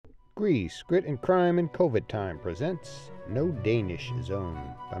Grease, Grit and Crime in COVID Time presents No-Danish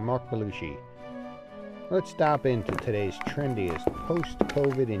Zone by Mark Belushi. Let's stop into today's trendiest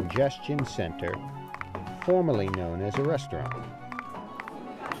post-COVID ingestion center, formerly known as a restaurant.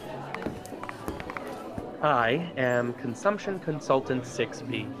 I am Consumption Consultant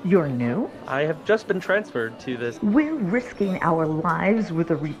 6B. You're new? I have just been transferred to this. We're risking our lives with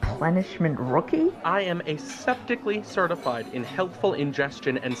a replenishment rookie? I am aseptically certified in healthful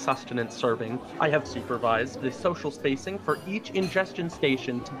ingestion and sustenance serving. I have supervised the social spacing for each ingestion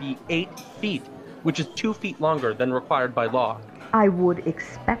station to be 8 feet, which is 2 feet longer than required by law. I would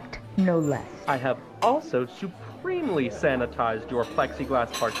expect no less. I have also supremely sanitized your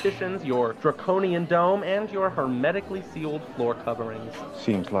plexiglass partitions, your draconian dome, and your hermetically sealed floor coverings.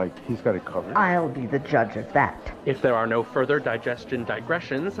 Seems like he's got it covered. I'll be the judge of that. If there are no further digestion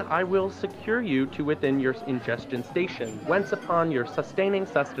digressions, I will secure you to within your ingestion station, whence upon your sustaining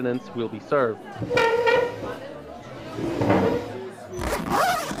sustenance will be served.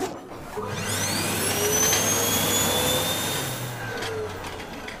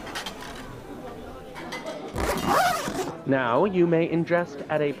 Now you may ingest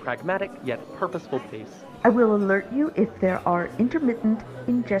at a pragmatic yet purposeful pace. I will alert you if there are intermittent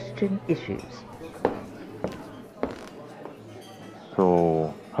ingestion issues.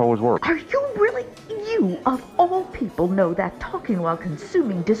 So, how was work? Are you really? You, of all people, know that talking while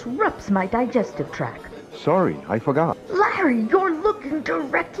consuming disrupts my digestive tract. Sorry, I forgot. Larry, you're looking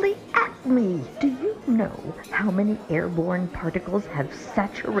directly at me. Do you know how many airborne particles have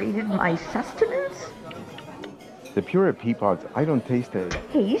saturated my sustenance? The pure pea pods, I don't taste it.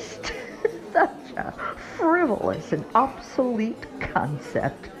 Taste? Such a frivolous and obsolete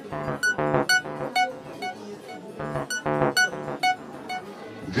concept.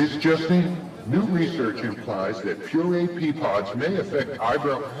 This just in, new research implies that pureed pea pods may affect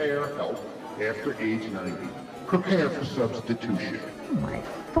eyebrow hair health after age 90. Prepare for substitution. I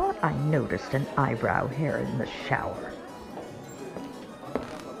thought I noticed an eyebrow hair in the shower.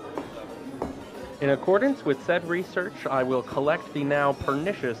 In accordance with said research, I will collect the now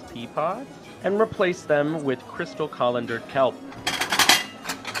pernicious pea pods and replace them with crystal colandered kelp.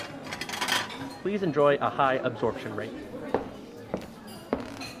 Please enjoy a high absorption rate.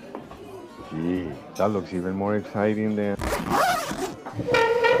 Gee, that looks even more exciting than...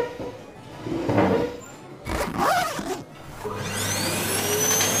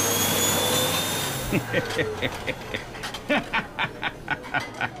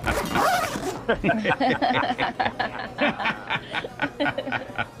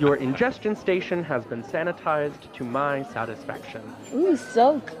 Your ingestion station has been sanitized to my satisfaction. Ooh,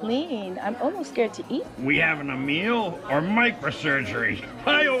 so clean. I'm almost scared to eat. We having a meal or microsurgery?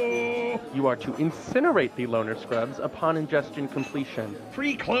 Hi-oh! You are to incinerate the loner scrubs upon ingestion completion.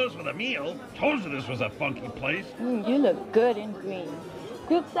 Free clothes with a meal? Told you this was a funky place. You look good in green.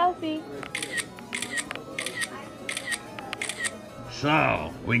 Group selfie.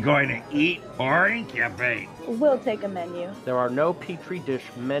 So, we going to eat or incubate? We'll take a menu. There are no petri dish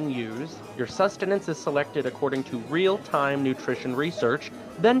menus. Your sustenance is selected according to real-time nutrition research,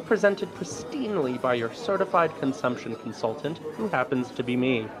 then presented pristinely by your certified consumption consultant, who happens to be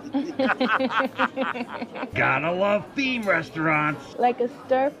me. Gotta love theme restaurants. Like a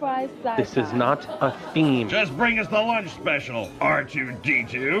stir-fry side. This is not a theme. Just bring us the lunch special,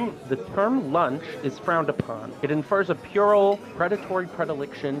 R2-D2. The term lunch is frowned upon. It infers a puerile, predatory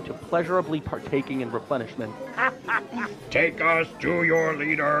predilection to pleasurably partaking in replenishment. Take us to your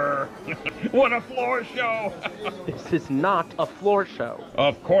leader. What a floor show. This is not a floor show.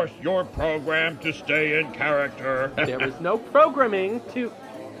 Of course, you're programmed to stay in character. There is no programming to...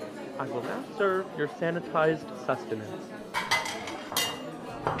 I will now serve your sanitized sustenance.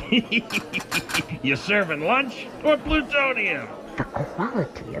 You serving lunch or plutonium? The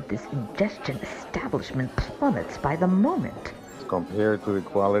quality of this ingestion establishment plummets by the moment. Compared to the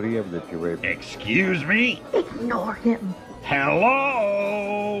quality of the puree. Excuse me? Ignore him.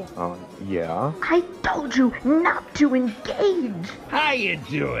 Hello? Yeah? I told you not to engage. How you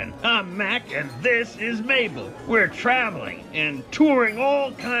doing? I'm Mac and this is Mabel. We're traveling and touring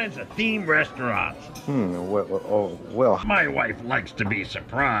all kinds of themed restaurants. Well. My wife likes to be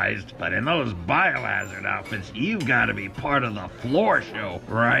surprised, but in those biohazard outfits, you gotta be part of the floor show,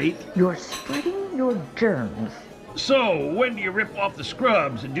 right? You're spreading your germs. So, when do you rip off the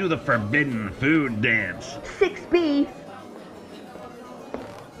scrubs and do the forbidden food dance? 6B.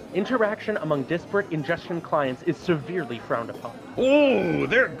 Interaction among disparate ingestion clients is severely frowned upon. Oh,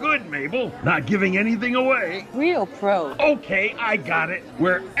 they're good, Mabel. Not giving anything away. Real pro. Okay, I got it.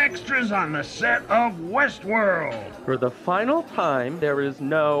 We're extras on the set of Westworld. For the final time, there is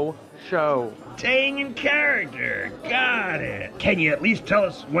no show. Staying in character. Got it. Can you at least tell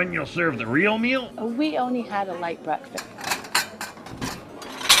us when you'll serve the real meal? We only had a light breakfast.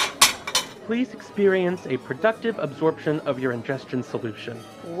 Please experience a productive absorption of your ingestion solution.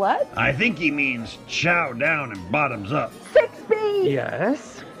 What? I think he means chow down and bottoms up. 6B!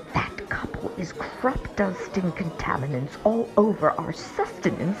 Yes? That couple is crop dusting contaminants all over our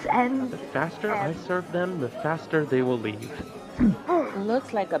sustenance and... The faster I serve them, the faster they will leave.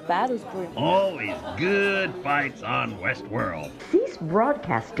 Looks like a battle's brewing. Always good fights on Westworld. Cease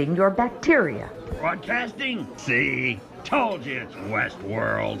broadcasting your bacteria. Broadcasting? See? Told you it's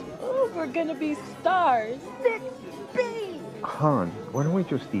Westworld. Oh, we're gonna be stars. 6B! Han, why don't we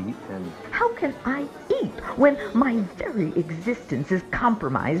just eat and... How can I eat when my very existence is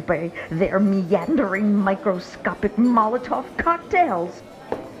compromised by their meandering microscopic Molotov cocktails?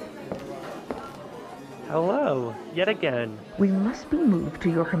 Hello, yet again. We must be moved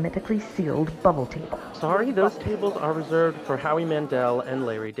to your hermetically sealed bubble table. Sorry, those tables are reserved for Howie Mandel and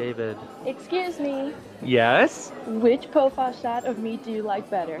Larry David. Excuse me. Yes? Which profile shot of me do you like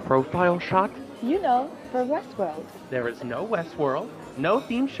better? Profile shot? You know, for Westworld. There is no Westworld, no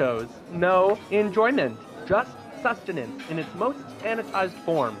theme shows, no enjoyment. Just sustenance in its most sanitized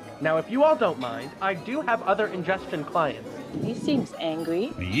form. Now, if you all don't mind, I do have other ingestion clients. He seems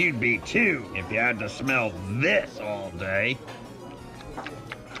angry. You'd be too if you had to smell this all day.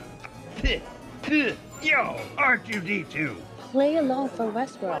 Yo, R2-D2. Play along for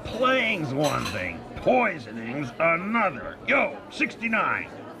Westworld. Playing's one thing, poisoning's another. Yo, 69.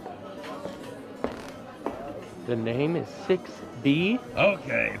 The name is 6B.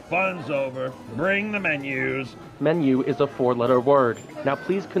 Okay, fun's over. Bring the menus. Menu is a 4-letter word. Now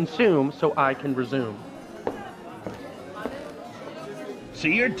please consume so I can resume. So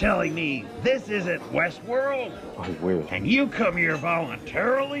you're telling me this isn't Westworld? I wish. And you come here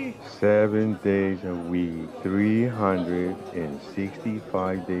voluntarily? 7 days a week,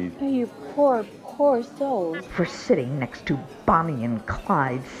 365 days. Oh, you poor, poor souls. For sitting next to Bonnie and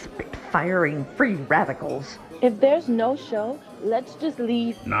Clyde, spit-firing free radicals. If there's no show, let's just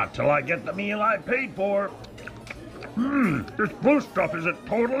leave. Not till I get the meal I paid for. This blue stuff isn't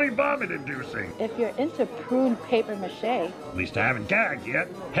totally vomit-inducing. If you're into prune paper mache. At least I haven't gagged yet.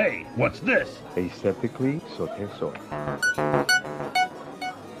 Hey, what's this? Aseptically sauté soy.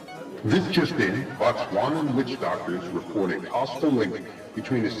 This just in, Botswanan witch doctors report a causal link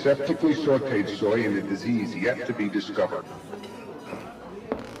between aseptically sauteed soy and a disease yet to be discovered.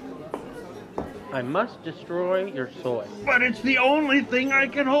 I must destroy your soy. But it's the only thing I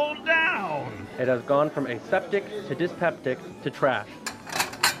can hold down. It has gone from aseptic to dyspeptic to trash.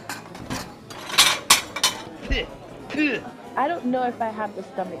 I don't know if I have the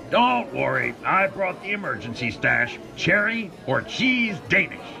stomach. Don't worry, I brought the emergency stash. Cherry or cheese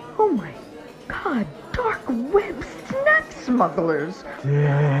Danish. Oh my God, dark web snack smugglers.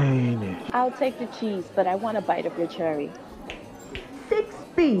 Danish. I'll take the cheese, but I want a bite of your cherry.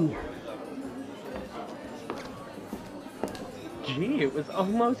 6B. Gee, it was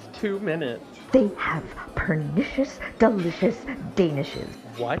almost 2 minutes. They have pernicious, delicious Danishes.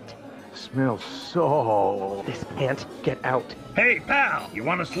 What? Smells so... This can't get out. Hey, pal, you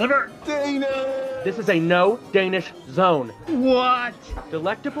want a sliver? This is a No-Danish Zone. What?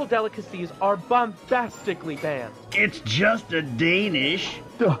 Delectable delicacies are bombastically banned. It's just a Danish.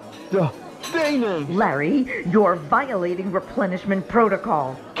 Danish! Larry, you're violating replenishment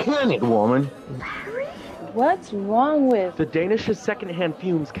protocol. Can it, woman? Larry? What's wrong with... The Danish's secondhand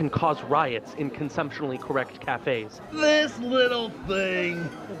fumes can cause riots in consumptionally correct cafes. This little thing.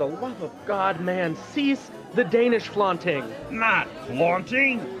 For the love of God, man, cease the Danish flaunting. Not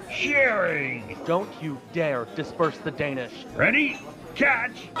flaunting, sharing. Don't you dare disperse the Danish. Ready?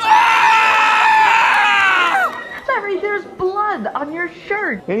 Catch. Larry, there's blood on your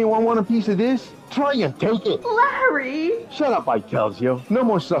shirt. Anyone want a piece of this? Try and take it. Larry! Shut up, I tells you. No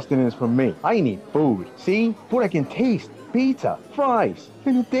more sustenance for me. I need food. See? Food I can taste. Pizza, fries,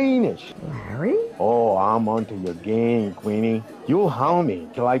 and a Danish. Larry? Oh, I'm onto your game, Queenie. You'll hound me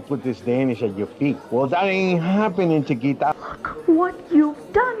till I put this Danish at your feet. Well, that ain't happening, Chiquita. Look what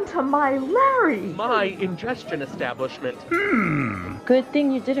you've done to my Larry. My ingestion establishment. Good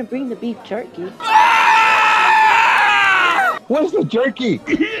thing you didn't bring the beef jerky. Where's the jerky?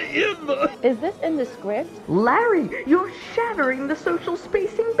 Is this in the script? Larry, you're shattering the social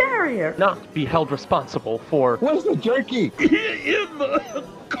spacing barrier. Not be held responsible for... Where's the jerky? In the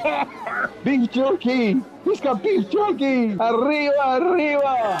car. Beef jerky! He's got beef jerky! Arriba,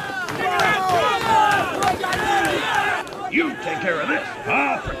 arriba! You take care of this.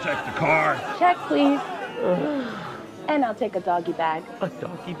 I'll protect the car. Check, please. And I'll take a doggy bag. A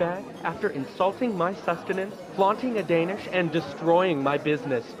doggy bag? After insulting my sustenance, flaunting a Danish, and destroying my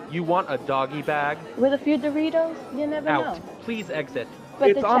business, you want a doggy bag? With a few Doritos, you never Out. know. Please exit. But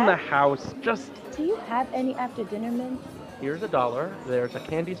It's the on the check? house. Just Do you have any after dinner mints? here's $1. There's a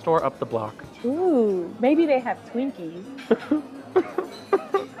candy store up the block. Ooh, maybe they have Twinkies.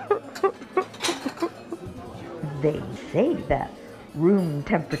 They say that room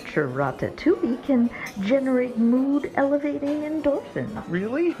temperature ratatouille can generate mood-elevating endorphins.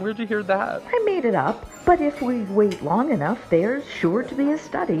 Really? Where'd you hear that? I made it up, but if we wait long enough, there's sure to be a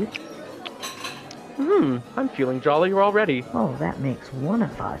study. I'm feeling jollier already. Oh, that makes one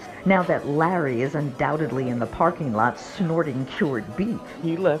of us. Now that Larry is undoubtedly in the parking lot snorting cured beef.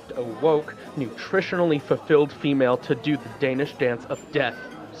 He left a woke, nutritionally fulfilled female to do the Danish dance of death.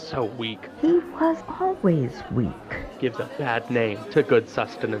 So weak. He was always weak. Gives a bad name to good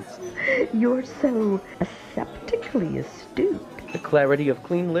sustenance. You're so aseptically astute. The clarity of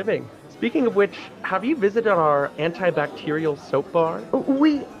clean living. Speaking of which, have you visited our antibacterial soap bar?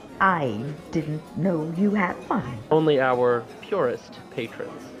 I didn't know you had one. Only our purest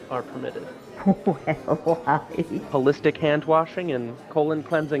patrons are permitted. Well, Holistic hand washing and colon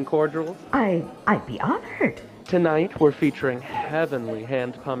cleansing cordials. I'd be honored. Tonight we're featuring heavenly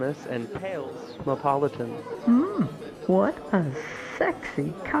hand pumice and pale smopolitan. What a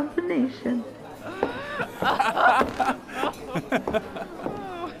sexy combination.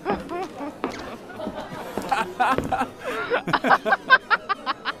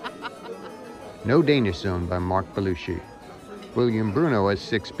 No-Danish Zone by Mark Belushi. William Bruno as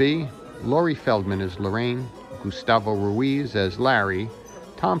 6B, Laurie Feldman as Lorraine, Gustavo Ruiz as Larry,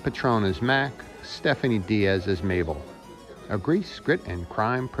 Tom Petrone as Mac, Stephanie Diaz as Mabel. A Grease, Grit, and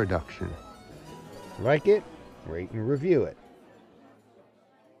Crime production. Like it? Rate and review it.